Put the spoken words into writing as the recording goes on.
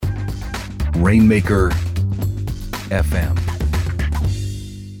Rainmaker FM.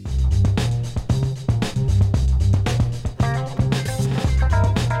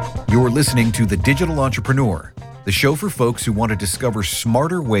 You're listening to The Digital Entrepreneur, the show for folks who want to discover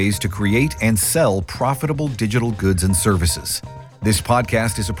smarter ways to create and sell profitable digital goods and services. This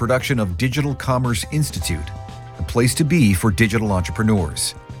podcast is a production of Digital Commerce Institute, the place to be for digital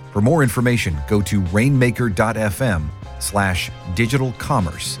entrepreneurs. For more information, go to rainmaker.fm/digital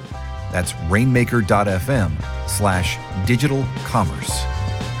commerce. That's rainmaker.fm/digital commerce.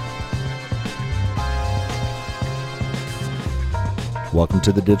 Welcome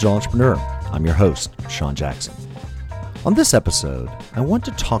to The Digital Entrepreneur. I'm your host, Sean Jackson. On this episode, I want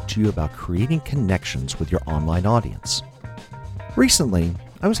to talk to you about creating connections with your online audience. Recently,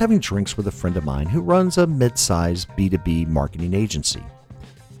 I was having drinks with a friend of mine who runs a mid-sized B2B marketing agency.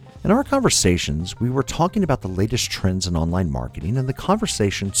 In our conversations, we were talking about the latest trends in online marketing, and the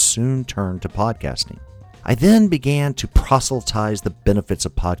conversation soon turned to podcasting. I then began to proselytize the benefits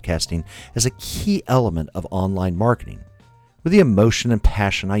of podcasting as a key element of online marketing, with the emotion and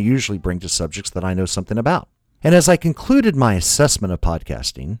passion I usually bring to subjects that I know something about. And as I concluded my assessment of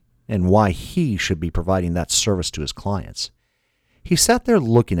podcasting and why he should be providing that service to his clients, he sat there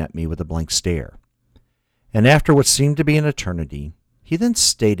looking at me with a blank stare. And after what seemed to be an eternity, he then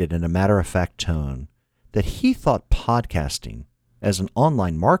stated in a matter-of-fact tone that he thought podcasting as an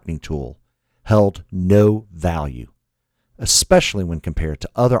online marketing tool held no value, especially when compared to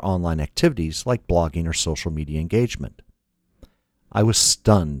other online activities like blogging or social media engagement. I was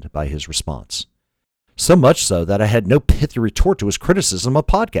stunned by his response, so much so that I had no pithy retort to his criticism of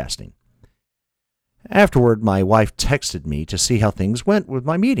podcasting. Afterward, my wife texted me to see how things went with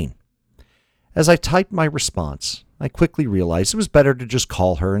my meeting. As I typed my response, I quickly realized it was better to just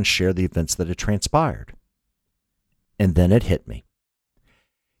call her and share the events that had transpired. And then it hit me.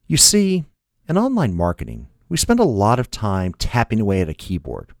 You see, in online marketing, we spend a lot of time tapping away at a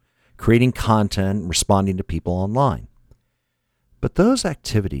keyboard, creating content and responding to people online. But those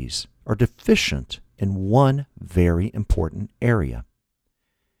activities are deficient in one very important area.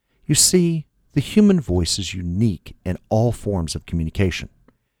 You see, the human voice is unique in all forms of communication.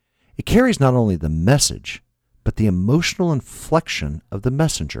 It carries not only the message, but the emotional inflection of the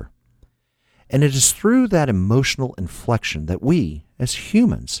messenger. And it is through that emotional inflection that we, as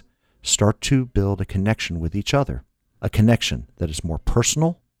humans, start to build a connection with each other, a connection that is more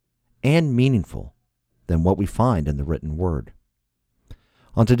personal and meaningful than what we find in the written word.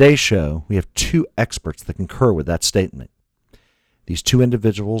 On today's show, we have two experts that concur with that statement. These two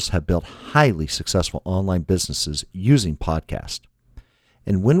individuals have built highly successful online businesses using podcasts.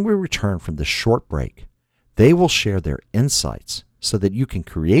 And when we return from this short break, they will share their insights so that you can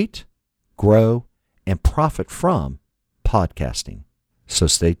create, grow, and profit from podcasting. So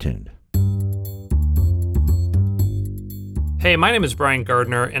stay tuned. Hey, my name is Brian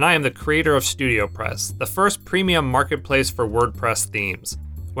Gardner, and I am the creator of StudioPress, the first premium marketplace for WordPress themes.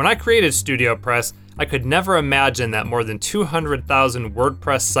 When I created StudioPress, I could never imagine that more than 200,000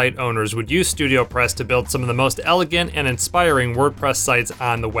 WordPress site owners would use StudioPress to build some of the most elegant and inspiring WordPress sites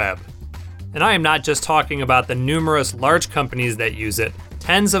on the web. And I am not just talking about the numerous large companies that use it.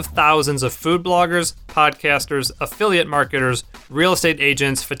 Tens of thousands of food bloggers, podcasters, affiliate marketers, real estate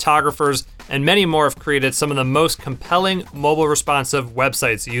agents, photographers, and many more have created some of the most compelling mobile responsive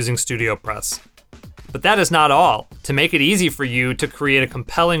websites using StudioPress. But that is not all. To make it easy for you to create a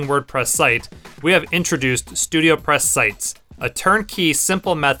compelling WordPress site, we have introduced StudioPress Sites, a turnkey,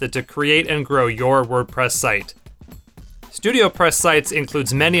 simple method to create and grow your WordPress site. StudioPress Sites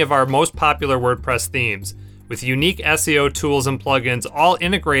includes many of our most popular WordPress themes, with unique SEO tools and plugins all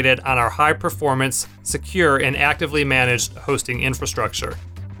integrated on our high-performance, secure, and actively managed hosting infrastructure.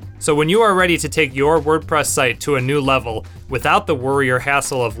 So when you are ready to take your WordPress site to a new level without the worry or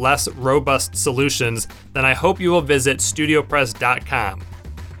hassle of less robust solutions, then I hope you will visit StudioPress.com.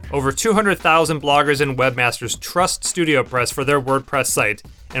 Over 200,000 bloggers and webmasters trust StudioPress for their WordPress site,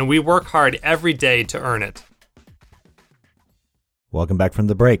 and we work hard every day to earn it. Welcome back from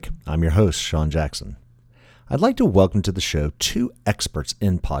the break. I'm your host, Sean Jackson. I'd like to welcome to the show two experts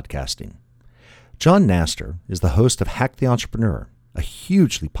in podcasting. John Nastor is the host of Hack the Entrepreneur, a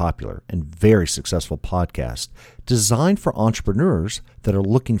hugely popular and very successful podcast designed for entrepreneurs that are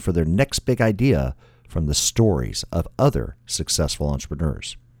looking for their next big idea from the stories of other successful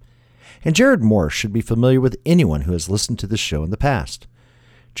entrepreneurs. And Jerod Morris should be familiar with anyone who has listened to this show in the past.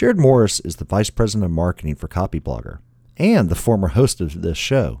 Jerod Morris is the Vice President of Marketing for Copyblogger and the former host of this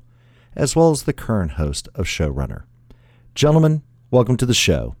show, as well as the current host of Showrunner. Gentlemen, welcome to the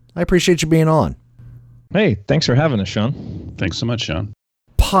show. I appreciate you being on. Hey, thanks for having us, Sean. Thanks so much, Sean.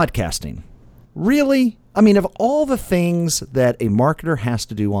 Podcasting. Really? I mean, of all the things that a marketer has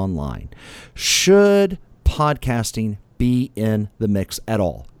to do online, should podcasting be in the mix at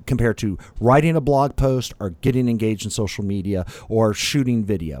all compared to writing a blog post or getting engaged in social media or shooting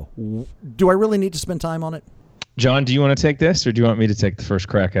video? Do I really need to spend time on it? John, do you want to take this, or do you want me to take the first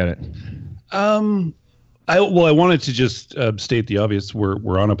crack at it? I wanted to just state the obvious.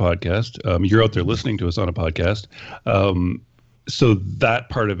 We're on a podcast. You're out there listening to us on a podcast. So that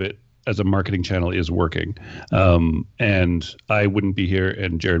part of it as a marketing channel is working. And I wouldn't be here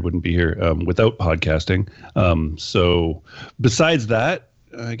and Jerod wouldn't be here without podcasting. So besides that,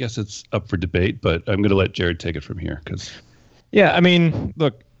 I guess it's up for debate, but I'm going to let Jerod take it from here. Yeah, I mean,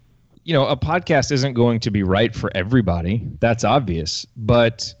 look, a podcast isn't going to be right for everybody. That's obvious.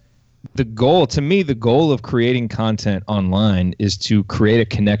 But the goal of creating content online is to create a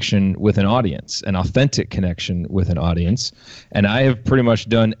connection with an audience, an authentic connection with an audience. And I have pretty much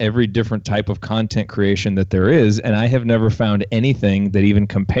done every different type of content creation that there is, and I have never found anything that even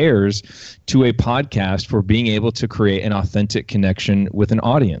compares to a podcast for being able to create an authentic connection with an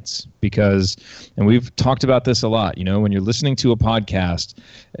audience. Because, and we've talked about this a lot, when you're listening to a podcast,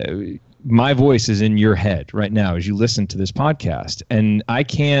 my voice is in your head right now as you listen to this podcast, and I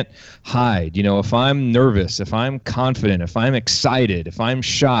can't hide. If I'm nervous, if I'm confident, if I'm excited, if I'm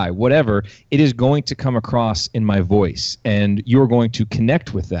shy, whatever, it is going to come across in my voice, and you're going to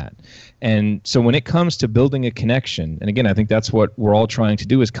connect with that. And so when it comes to building a connection, and again, I think that's what we're all trying to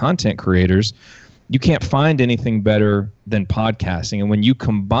do as content creators, you can't find anything better than podcasting. And when you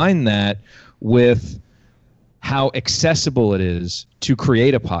combine that with how accessible it is to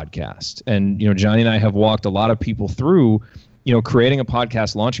create a podcast. And, Jonny and I have walked a lot of people through, creating a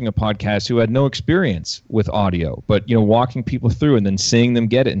podcast, launching a podcast who had no experience with audio, but, walking people through and then seeing them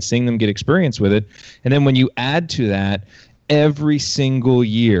get it and seeing them get experience with it. And then when you add to that every single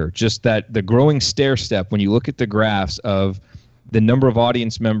year, just the growing stair step, when you look at the graphs of the number of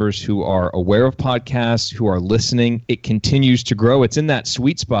audience members who are aware of podcasts, who are listening, it continues to grow. It's in that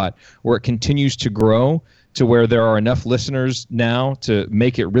sweet spot where it continues to grow to where there are enough listeners now to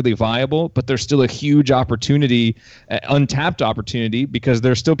make it really viable, but there's still a huge opportunity, untapped opportunity, because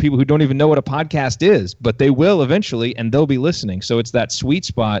there's still people who don't even know what a podcast is, but they will eventually, and they'll be listening. So it's that sweet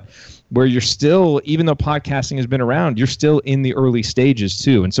spot where you're still, even though podcasting has been around, you're still in the early stages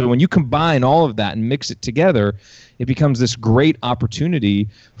too. And so when you combine all of that and mix it together, it becomes this great opportunity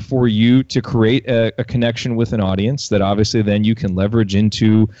for you to create a connection with an audience that obviously then you can leverage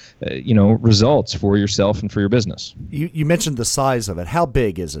into, results for yourself and for your business. You mentioned the size of it. How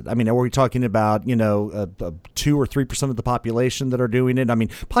big is it? I mean, are we talking about, 2 or 3% of the population that are doing it? I mean,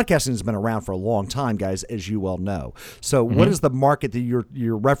 podcasting has been around for a long time, guys, as you well know. So what is the market that you're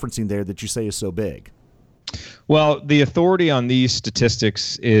referencing there that you say is so big? Well, the authority on these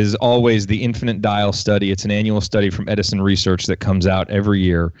statistics is always the Infinite Dial study. It's an annual study from Edison Research that comes out every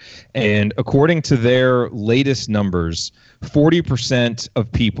year. And according to their latest numbers, 40% of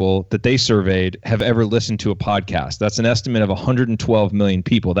people that they surveyed have ever listened to a podcast. That's an estimate of 112 million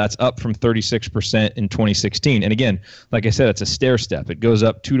people. That's up from 36% in 2016. And again, like I said, it's a stair step. It goes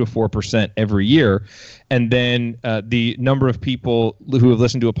up 2 to 4% every year. And then the number of people who have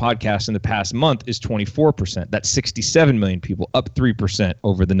listened to a podcast in the past month is 24%. That's 67 million people, up 3%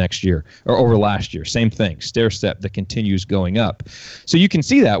 over the next year, or over last year. Same thing, stair step that continues going up. So you can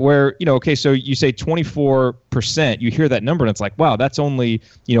see that where, so you say 24%, you hear that number and it's like, wow, that's only,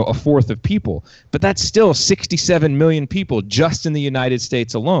 a fourth of people. But that's still 67 million people just in the United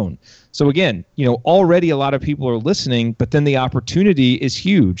States alone. So again, already a lot of people are listening, but then the opportunity is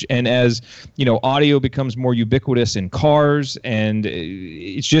huge. And as, audio becomes more ubiquitous in cars, and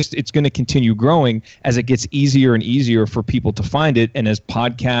it's going to continue growing as it gets easier and easier for people to find it. And as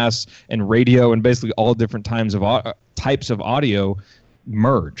podcasts and radio and basically all different types of audio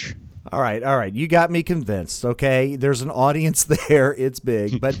merge. All right. You got me convinced. Okay, there's an audience there. It's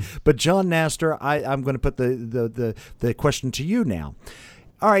big, but John Nastor, I'm going to put the question to you now.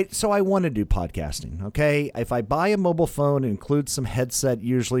 All right, so I want to do podcasting, okay? If I buy a mobile phone, it includes some headset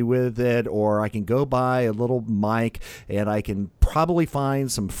usually with it, or I can go buy a little mic, and I can probably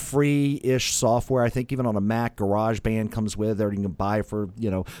find some free-ish software. I think even on a Mac, GarageBand comes with it, or you can buy for,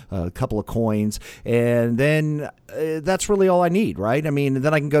 a couple of coins. And then that's really all I need, right? I mean,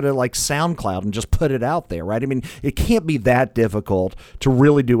 then I can go to like SoundCloud and just put it out there, right? I mean, it can't be that difficult to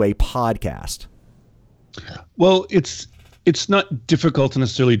really do a podcast. Well, it's not difficult to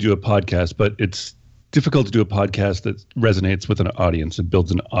necessarily do a podcast, but it's difficult to do a podcast that resonates with an audience and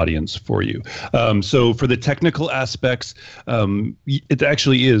builds an audience for you. So for the technical aspects, it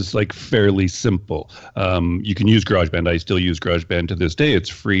actually is like fairly simple. You can use GarageBand. I still use GarageBand to this day. It's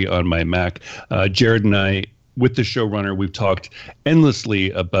free on my Mac. Jerod and I, with the Showrunner, we've talked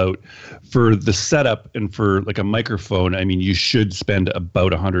endlessly about, for the setup and for like a microphone, I mean, you should spend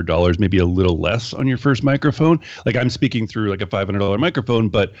about $100, maybe a little less on your first microphone. Like I'm speaking through like a $500 microphone,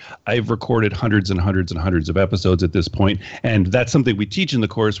 but I've recorded hundreds and hundreds and hundreds of episodes at this point. And that's something we teach in the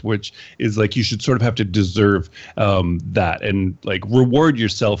course, which is like you should sort of have to deserve that and like reward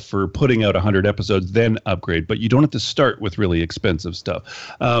yourself for putting out 100 episodes, then upgrade. But you don't have to start with really expensive stuff.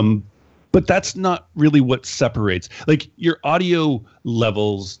 But that's not really what separates. Like your audio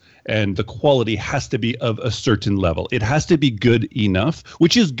levels and the quality has to be of a certain level. It has to be good enough,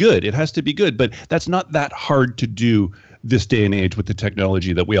 which is good. It has to be good, but that's not that hard to do this day and age with the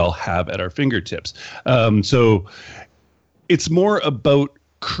technology that we all have at our fingertips. So it's more about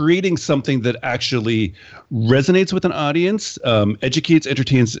creating something that actually resonates with an audience, educates,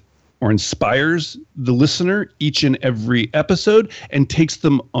 entertains, or inspires the listener each and every episode and takes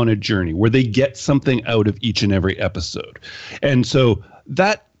them on a journey where they get something out of each and every episode. And so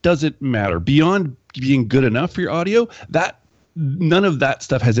that doesn't matter. Beyond being good enough for your audio, that none of that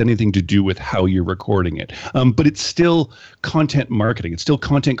stuff has anything to do with how you're recording it. But it's still content marketing. It's still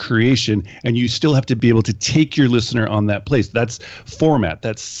content creation, and you still have to be able to take your listener on that place. That's format.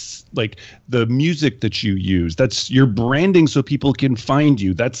 That's like the music that you use. That's your branding so people can find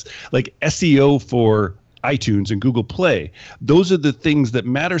you. That's like SEO for iTunes and Google Play. Those are the things that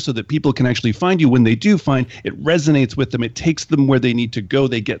matter so that people can actually find you. When they do find, it resonates with them. It takes them where they need to go.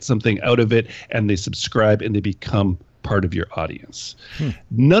 They get something out of it, and they subscribe, and they become part of your audience.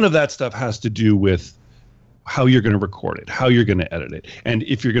 None of that stuff has to do with how you're going to record it, how you're going to edit it. And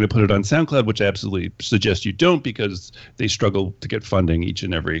if you're going to put it on SoundCloud, which I absolutely suggest you don't, because they struggle to get funding each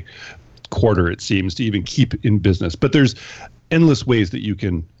and every quarter, it seems, to even keep in business. But there's endless ways that you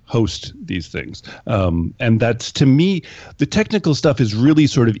can host these things. And that's, to me, the technical stuff is really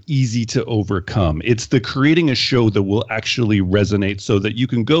sort of easy to overcome. It's the creating a show that will actually resonate so that you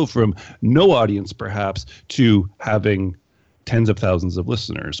can go from no audience perhaps to having tens of thousands of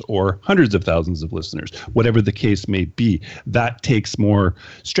listeners or hundreds of thousands of listeners, whatever the case may be. That takes more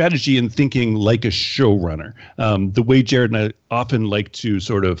strategy and thinking like a showrunner. The way Jerod and I often like to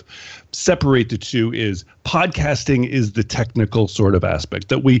sort of separate the two is podcasting is the technical sort of aspect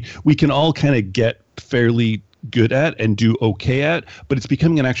that we can all kind of get fairly good at and do okay at, but it's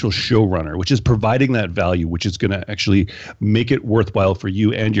becoming an actual showrunner, which is providing that value, which is going to actually make it worthwhile for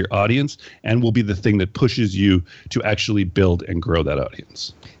you and your audience, and will be the thing that pushes you to actually build and grow that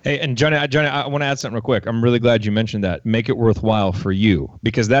audience. Hey, and Jonny, I want to add something real quick. I'm really glad you mentioned that. Make it worthwhile for you,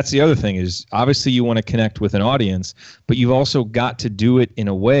 because that's the other thing is obviously you want to connect with an audience, but you've also got to do it in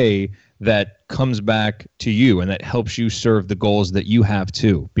a way that comes back to you and that helps you serve the goals that you have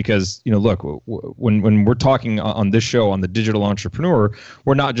too. Because, look, when we're talking on this show on the Digital Entrepreneur,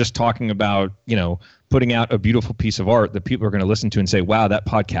 we're not just talking about, putting out a beautiful piece of art that people are going to listen to and say, wow, that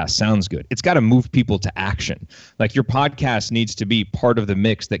podcast sounds good. It's got to move people to action. Like your podcast needs to be part of the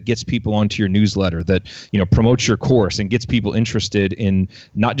mix that gets people onto your newsletter, that, promotes your course and gets people interested in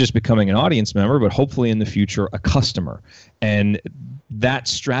not just becoming an audience member, but hopefully in the future, a customer. And that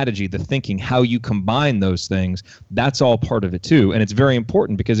strategy, the thinking, how you combine those things, that's all part of it too. And it's very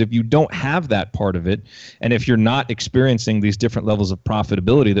important because if you don't have that part of it, and if you're not experiencing these different levels of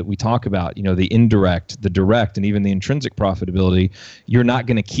profitability that we talk about, the indirect, the direct, and even the intrinsic profitability, you're not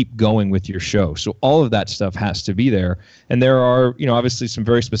going to keep going with your show. So all of that stuff has to be there. And there are, obviously some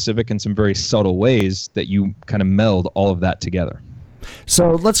very specific and some very subtle ways that you kind of meld all of that together.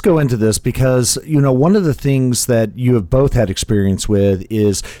 So let's go into this because, one of the things that you have both had experience with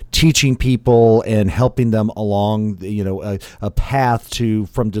is teaching people and helping them along, a path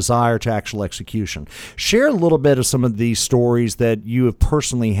from desire to actual execution. Share a little bit of some of these stories that you have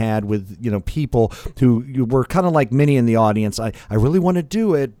personally had with, people who you were kind of like many in the audience. I really want to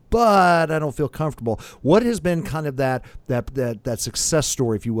do it, but I don't feel comfortable. What has been kind of that success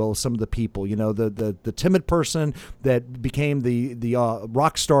story, if you will, of some of the people, the timid person that became the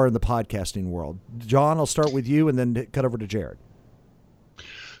rock star in the podcasting world? John, I'll start with you and then cut over to Jerod.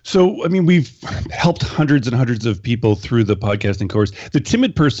 So, we've helped hundreds and hundreds of people through the podcasting course. The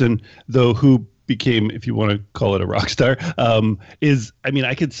timid person, though, who became, if you want to call it a rock star, is,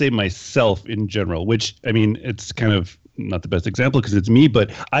 I could say myself in general, which, it's kind of not the best example because it's me,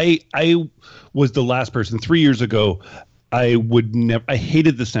 but I was the last person 3 years ago. I would never. I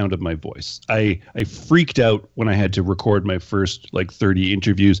hated the sound of my voice. I freaked out when I had to record my first 30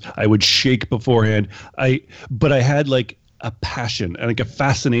 interviews. I would shake beforehand. But I had a passion and a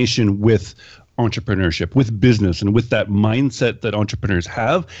fascination with entrepreneurship, with business, and with that mindset that entrepreneurs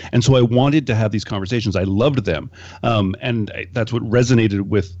have. And so I wanted to have these conversations. I loved them. That's what resonated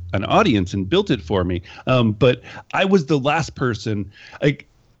with an audience and built it for me. But I was the last person.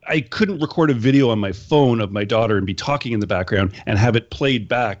 I couldn't record a video on my phone of my daughter and be talking in the background and have it played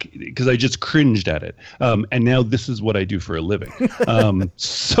back because I just cringed at it. And now this is what I do for a living. And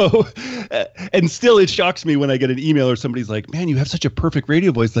still it shocks me when I get an email or somebody's like, man, you have such a perfect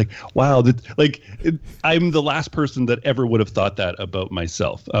radio voice. Wow. I'm the last person that ever would have thought that about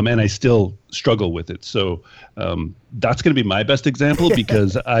myself. And I still struggle with it. So that's going to be my best example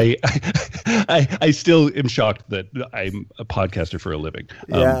because I still am shocked that I'm a podcaster for a living.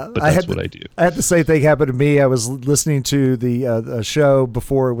 But that's what I do. I had the same thing happen to me. I was listening to the show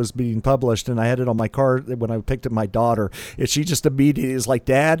before it was being published, and I had it on my car when I picked up my daughter, and she just immediately is like,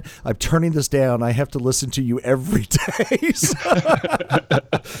 Dad, I'm turning this down. I have to listen to you every day.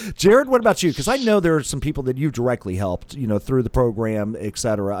 Jerod, what about you? Because I know there are some people that you've directly helped, through the program, et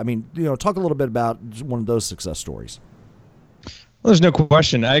cetera. I mean, talk a little bit about one of those success stories. Well, there's no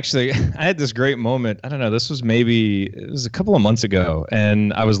question. I had this great moment. I don't know. It was a couple of months ago,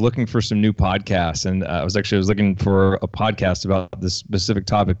 and I was looking for some new podcasts, and I was looking for a podcast about this specific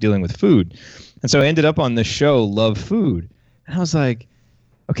topic dealing with food. And so I ended up on this show, Love Food. And I was like,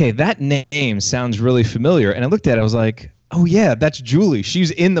 okay, that name sounds really familiar. And I looked at it, I was like, oh yeah, that's Julie.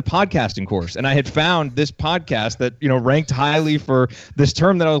 She's in the podcasting course. And I had found this podcast that, ranked highly for this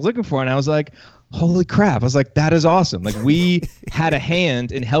term that I was looking for. And I was like, holy crap. I was like, that is awesome. We had a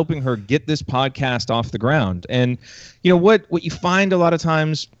hand in helping her get this podcast off the ground. And what you find a lot of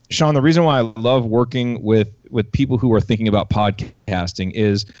times, Sean, the reason why I love working with people who are thinking about podcasting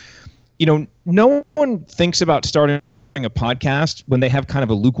is, no one thinks about starting a podcast when they have kind of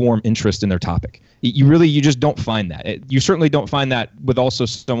a lukewarm interest in their topic. You just don't find that. You certainly don't find that with also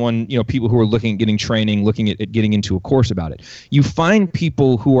someone, people who are looking at getting training, looking at getting into a course about it. You find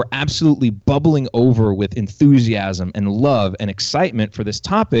people who are absolutely bubbling over with enthusiasm and love and excitement for this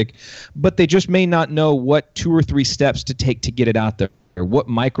topic, but they just may not know what 2 or 3 steps to take to get it out there. Or what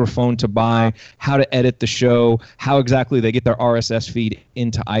microphone to buy, how to edit the show, how exactly they get their RSS feed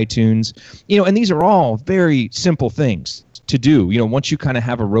into iTunes. And these are all very simple things to do, once you kind of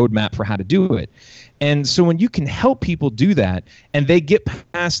have a roadmap for how to do it. And so when you can help people do that and they get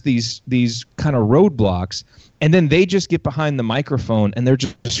past these kind of roadblocks, and then they just get behind the microphone and they're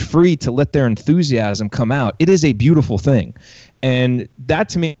just free to let their enthusiasm come out, it is a beautiful thing. And that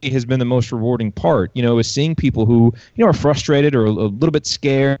to me has been the most rewarding part, is seeing people who, are frustrated or a little bit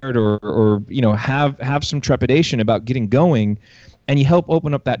scared or have some trepidation about getting going, and you help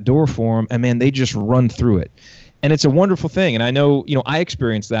open up that door for them, and man, they just run through it. And it's a wonderful thing. And I know, I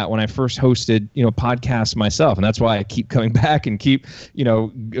experienced that when I first hosted, podcasts myself. And that's why I keep coming back and keep,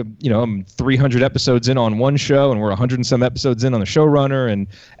 I'm 300 episodes in on one show and we're 100 and some episodes in on the Showrunner. And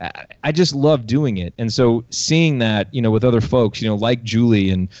I just love doing it. And so seeing that, with other folks, like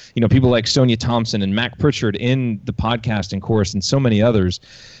Julie and, people like Sonia Thompson and Mac Pritchard in the podcasting course and so many others,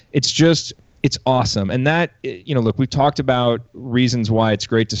 it's awesome. And that, look, we've talked about reasons why it's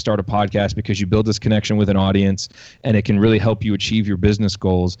great to start a podcast because you build this connection with an audience and it can really help you achieve your business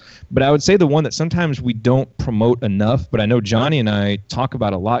goals. But I would say the one that sometimes we don't promote enough, but I know Jonny and I talk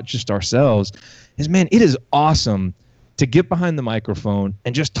about a lot just ourselves, is, man, it is awesome to get behind the microphone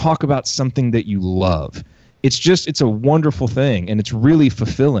and just talk about something that you love. It's a wonderful thing, and it's really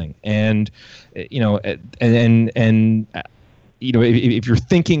fulfilling. And, if you're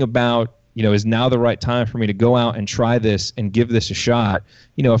thinking about, is now the right time for me to go out and try this and give this a shot?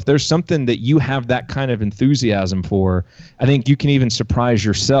 If there's something that you have that kind of enthusiasm for, I think you can even surprise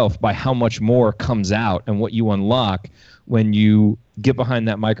yourself by how much more comes out and what you unlock when you get behind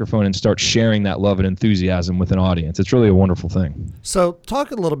that microphone and start sharing that love and enthusiasm with an audience. It's really a wonderful thing. So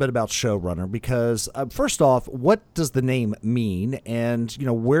talk a little bit about Showrunner, because first off, what does the name mean? And,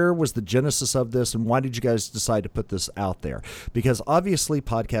 where was the genesis of this, and why did you guys decide to put this out there? Because obviously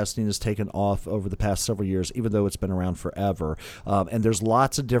podcasting has taken off over the past several years, even though it's been around forever. And there's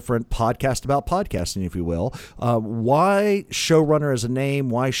lots of different podcasts about podcasting, if you will. Why Showrunner as a name?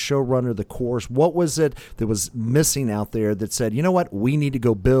 Why Showrunner the course? What was it that was missing out there that said, you know what, we need to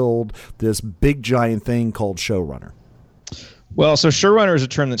go build this big giant thing called Showrunner? Well, so showrunner is a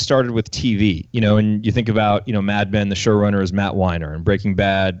term that started with TV, and you think about, Mad Men, the showrunner is Matt Weiner, and Breaking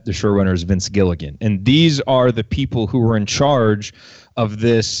Bad, the showrunner is Vince Gilligan. And these are the people who were in charge of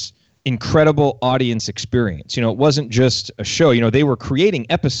this incredible audience experience. It wasn't just a show. They were creating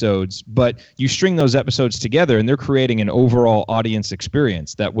episodes, but you string those episodes together and they're creating an overall audience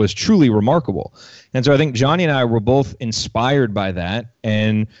experience that was truly remarkable. And so I think Jonny and I were both inspired by that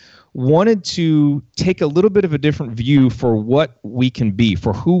and wanted to take a little bit of a different view for what we can be,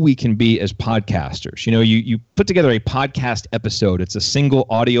 for who we can be as podcasters. You put together a podcast episode. It's a single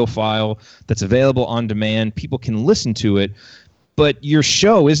audio file that's available on demand. People can listen to it. But your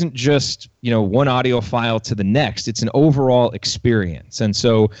show isn't just, one audio file to the next. It's an overall experience. And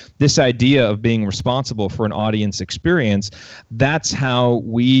so this idea of being responsible for an audience experience, that's how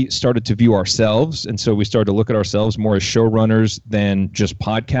we started to view ourselves. And so we started to look at ourselves more as showrunners than just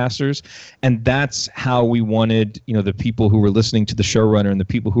podcasters. And that's how we wanted, the people who were listening to the showrunner and the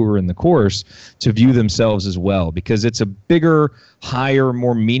people who were in the course to view themselves as well, because it's a bigger, higher,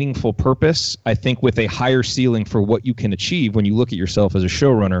 more meaningful purpose, I think, with a higher ceiling for what you can achieve when you look at yourself as a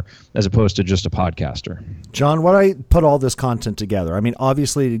showrunner as opposed to just a podcaster. John, why do I put all this content together? I mean,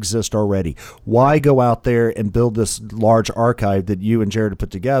 obviously it exists already. Why go out there and build this large archive that you and Jerod put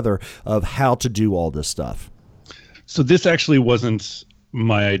together of how to do all this stuff? So this actually wasn't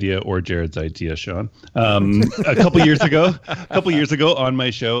my idea or Jerod's idea, Sean. A couple years ago on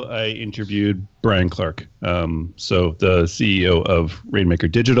my show, I interviewed Brian Clark, so the CEO of Rainmaker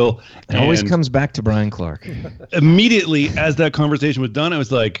Digital. It always comes back to Brian Clark. Immediately, as that conversation was done, I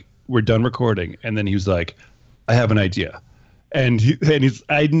was like, we're done recording. And then he was like, I have an idea. And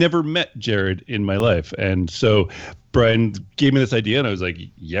I'd never met Jerod in my life. And so Brian gave me this idea and I was like,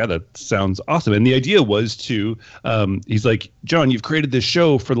 yeah, that sounds awesome. And the idea was to, he's like, John, you've created this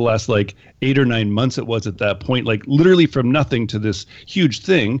show for the last 8 or 9 months. It was at that point, literally from nothing to this huge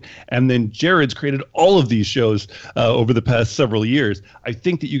thing. And then Jerod's created all of these shows over the past several years. I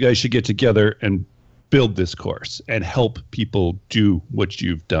think that you guys should get together and build this course and help people do what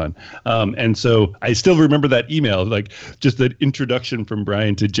you've done. And so I still remember that email, just that introduction from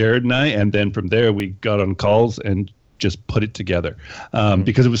Brian to Jerod and I. And then from there, we got on calls and just put it together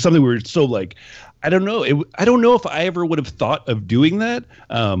because it was something we were so I don't know. I don't know if I ever would have thought of doing that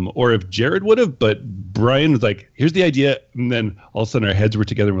or if Jerod would have, but Brian was like, here's the idea. And then all of a sudden our heads were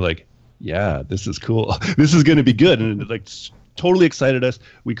together and we're like, yeah, this is cool. This is going to be good. And it totally excited us.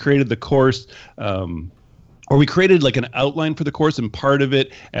 We created the course, or we created an outline for the course and part of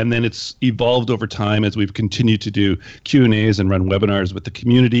it, and then it's evolved over time as we've continued to do Q&As and run webinars with the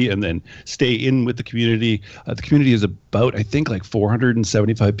community and then stay in with the community. The community is about, I think,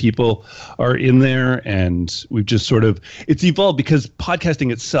 475 people are in there, and we've just it's evolved because podcasting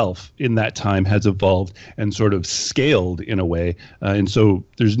itself in that time has evolved and sort of scaled in a way. And so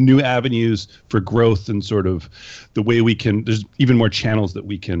there's new avenues for growth and the way there's even more channels that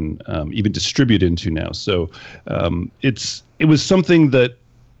we can even distribute into now. So it was something that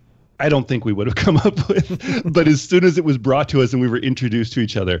I don't think we would have come up with, but as soon as it was brought to us and we were introduced to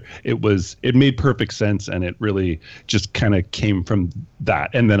each other, it made perfect sense, and it really just kind of came from that,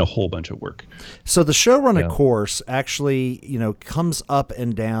 and then a whole bunch of work. So the Showrunner course actually, comes up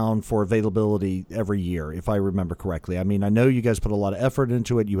and down for availability every year, if I remember correctly. I mean, I know you guys put a lot of effort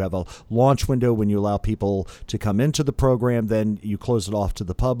into it. You have a launch window when you allow people to come into the program, then you close it off to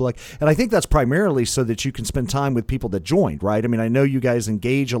the public. And I think that's primarily so that you can spend time with people that joined, right? I mean, I know you guys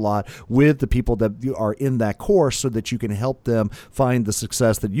engage a lot with the people that are in that course so that you can help them find the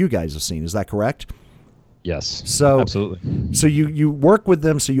success that you guys have seen. Is that correct? Yes, so absolutely. So you work with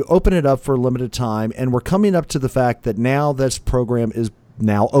them, so you open it up for a limited time, and we're coming up to the fact that now this program is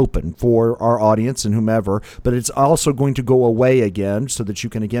now open for our audience and whomever, but it's also going to go away again so that you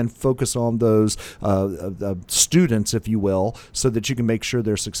can again focus on those students, if you will, so that you can make sure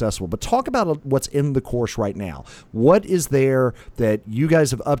they're successful. But talk about what's in the course right now. What is there that you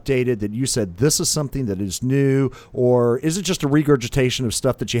guys have updated that you said this is something that is new, or is it just a regurgitation of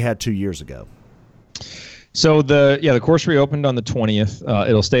stuff that you had 2 years ago? So the course reopened on the 20th.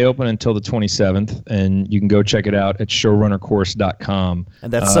 It'll stay open until the 27th, and you can go check it out at showrunnercourse.com.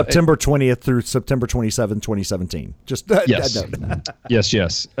 And that's September 20th through September 27th, 2017. Just yes.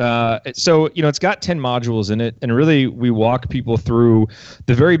 yes. So, it's got 10 modules in it, and really we walk people through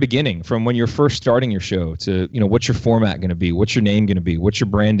the very beginning, from when you're first starting your show to, what's your format going to be, what's your name going to be, what's your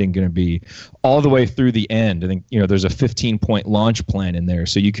branding going to be, all the way through the end. I think, there's a 15-point launch plan in there,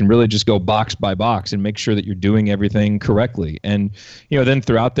 so you can really just go box by box and make sure that you're doing everything correctly. And, then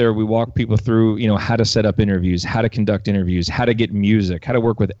throughout there, we walk people through, how to set up interviews, how to conduct interviews, how to get music, how to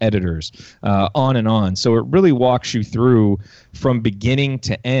work with editors, on and on. So it really walks you through from beginning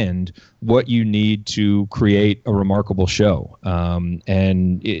to end what you need to create a remarkable show.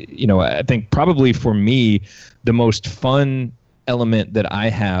 I think probably for me, the most fun element that I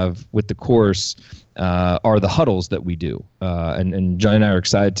have with the course are the huddles that we do, and Jonny and I are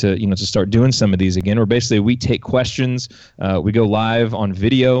excited to start doing some of these again. Where basically we take questions, we go live on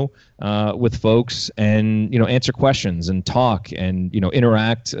video with folks, and answer questions and talk and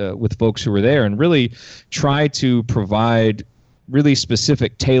interact with folks who are there, and really try to provide really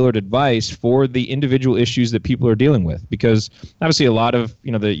specific, tailored advice for the individual issues that people are dealing with. Because obviously a lot of,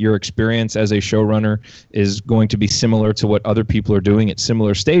 your experience as a showrunner is going to be similar to what other people are doing at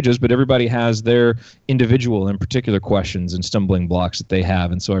similar stages, but everybody has their individual and particular questions and stumbling blocks that they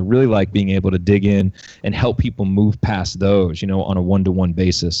have. And so I really like being able to dig in and help people move past those, on a one-to-one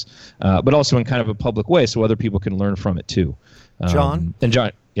basis, but also in kind of a public way so other people can learn from it too. John? And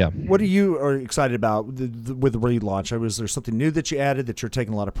John, yeah. What are you excited about with the relaunch? Was there something new that you added that you're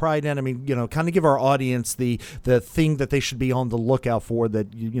taking a lot of pride in? I mean, kind of give our audience the thing that they should be on the lookout for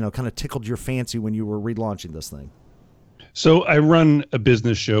that, kind of tickled your fancy when you were relaunching this thing. So I run a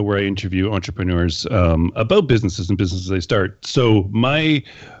business show where I interview entrepreneurs about businesses and businesses they start. So my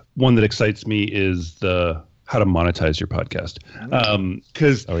one that excites me is the how to monetize your podcast.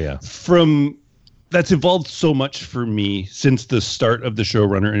 Because that's evolved so much for me since the start of the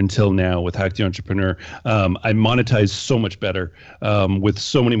Showrunner until now with Hack the Entrepreneur. I monetize so much better with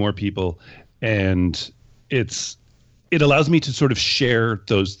so many more people, and it allows me to sort of share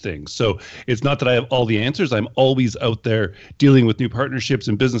those things. So it's not that I have all the answers. I'm always out there dealing with new partnerships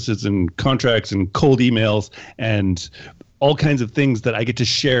and businesses and contracts and cold emails and all kinds of things that I get to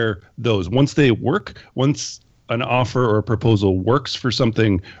share those. Once they work, once an offer or a proposal works for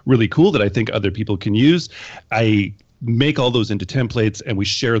something really cool that I think other people can use, I make all those into templates and we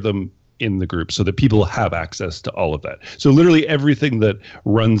share them in the group so that people have access to all of that. So literally everything that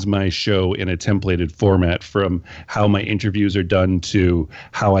runs my show in a templated format, from how my interviews are done to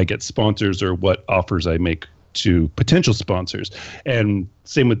how I get sponsors or what offers I make to potential sponsors. And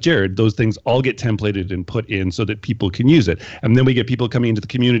same with Jerod, those things all get templated and put in so that people can use it. And then we get people coming into the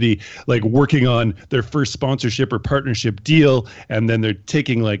community, like working on their first sponsorship or partnership deal. And then they're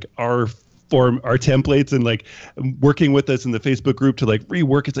taking like our templates and like working with us in the Facebook group to like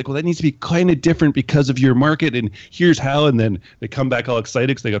rework. It's like, well, that needs to be kind of different because of your market, and here's how. And then they come back all excited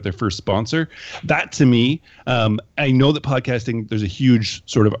because they got their first sponsor. That to me, I know that podcasting, there's a huge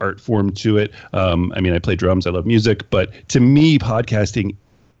sort of art form to it. I mean, I play drums, I love music, but to me, podcasting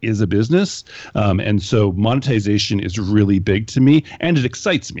is a business. And so monetization is really big to me, and it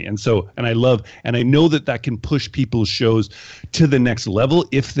excites me. And I know that can push people's shows to the next level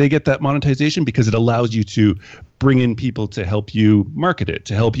if they get that monetization, because it allows you to bring in people to help you market it,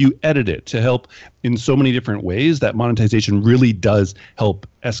 to help you edit it, to help in so many different ways. That monetization really does help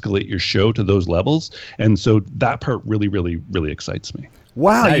escalate your show to those levels. And so that part really, really, really excites me.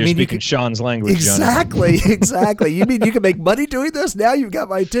 Wow, now you mean you can Sean's language? Exactly, exactly. You mean you can make money doing this? Now you've got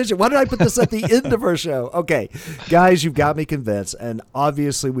my attention. Why did I put this at the end of our show? Okay, guys, you've got me convinced, and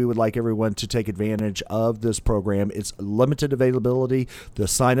obviously we would like everyone to take advantage of this program. It's limited availability. The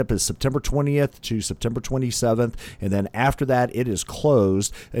sign up is September 20th to September 27th, and then after that it is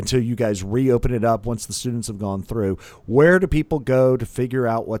closed until you guys reopen it up once the students have gone through. Where do people go to figure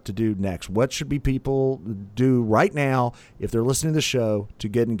out what to do next? What should be people do right now if they're listening to the show to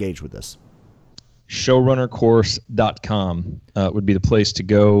get engaged with this? Showrunnercourse.com would be the place to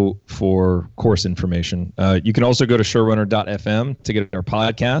go for course information. You can also go to showrunner.fm to get our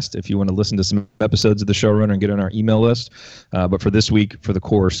podcast if you want to listen to some episodes of the Showrunner and get on our email list. But for this week, for the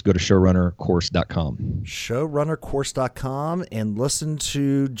course, go to showrunnercourse.com. Showrunnercourse.com, and listen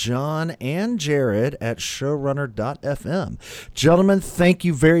to John and Jerod at showrunner.fm. Gentlemen, thank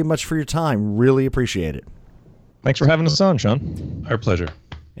you very much for your time. Really appreciate it. Thanks for having us on, Sean. Our pleasure.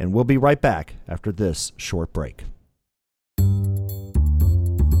 And we'll be right back after this short break.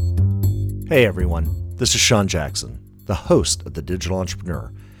 Hey everyone, this is Sean Jackson, the host of The Digital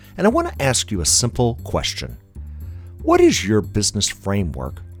Entrepreneur, and I want to ask you a simple question. What is your business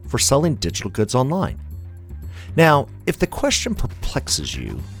framework for selling digital goods online? Now, if the question perplexes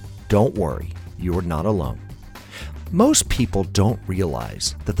you, don't worry, you are not alone. Most people don't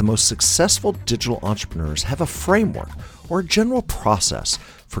realize that the most successful digital entrepreneurs have a framework or a general process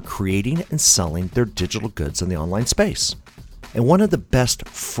for creating and selling their digital goods in the online space. And one of the best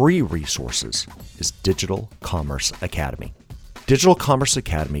free resources is Digital Commerce Academy. Digital Commerce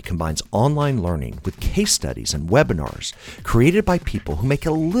Academy combines online learning with case studies and webinars created by people who make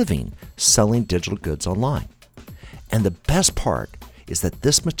a living selling digital goods online. And the best part is that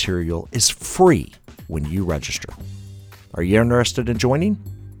this material is free when you register. Are you interested in joining?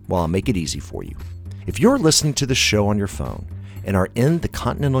 Well, I'll make it easy for you. If you're listening to the show on your phone and are in the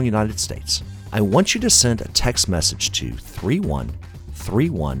continental United States, I want you to send a text message to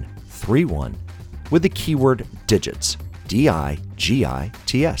 313131 with the keyword digits,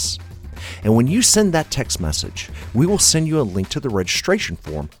 DIGITS. And when you send that text message, we will send you a link to the registration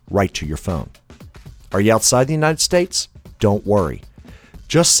form right to your phone. Are you outside the United States? Don't worry.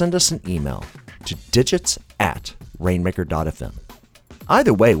 Just send us an email to digits@rainmaker.fm.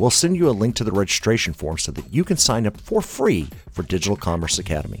 Either way, we'll send you a link to the registration form so that you can sign up for free for Digital Commerce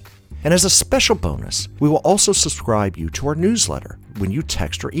Academy. And as a special bonus, we will also subscribe you to our newsletter when you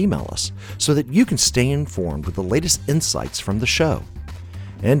text or email us so that you can stay informed with the latest insights from the show.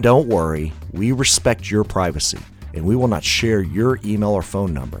 And don't worry, we respect your privacy and we will not share your email or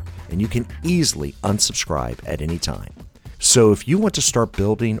phone number, and you can easily unsubscribe at any time. So if you want to start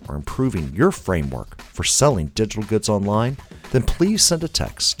building or improving your framework for selling digital goods online, then please send a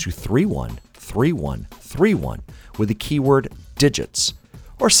text to 313131 with the keyword digits,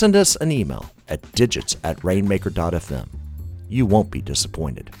 or send us an email at digits@rainmaker.fm. You won't be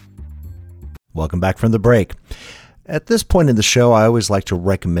disappointed. Welcome back from the break. At this point in the show, I always like to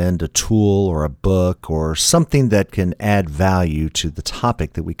recommend a tool or a book or something that can add value to the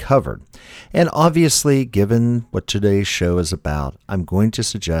topic that we covered. And obviously, given what today's show is about, I'm going to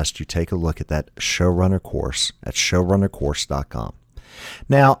suggest you take a look at that Showrunner course at showrunnercourse.com.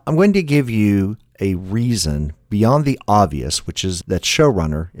 Now, I'm going to give you a reason beyond the obvious, which is that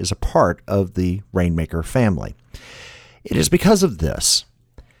Showrunner is a part of the Rainmaker family. It is because of this.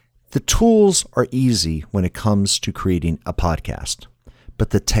 The tools are easy when it comes to creating a podcast, but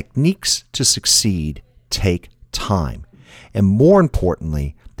the techniques to succeed take time. And more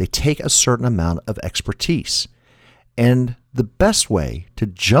importantly, they take a certain amount of expertise. And the best way to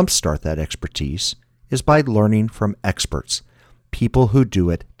jumpstart that expertise is by learning from experts, people who do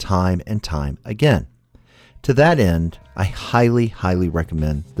it time and time again. To that end, I highly, highly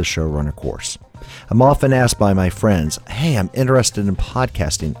recommend the Showrunner course. I'm often asked by my friends, hey, I'm interested in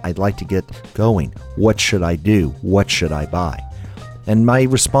podcasting. I'd like to get going. What should I do? What should I buy? And my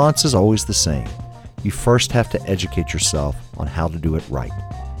response is always the same. You first have to educate yourself on how to do it right.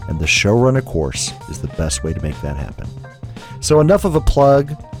 And the Showrunner course is the best way to make that happen. So enough of a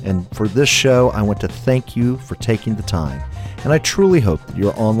plug. And for this show, I want to thank you for taking the time. And I truly hope that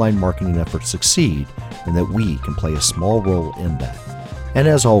your online marketing efforts succeed and that we can play a small role in that. And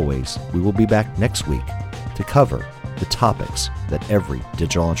as always, we will be back next week to cover the topics that every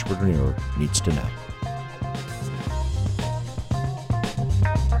digital entrepreneur needs to know.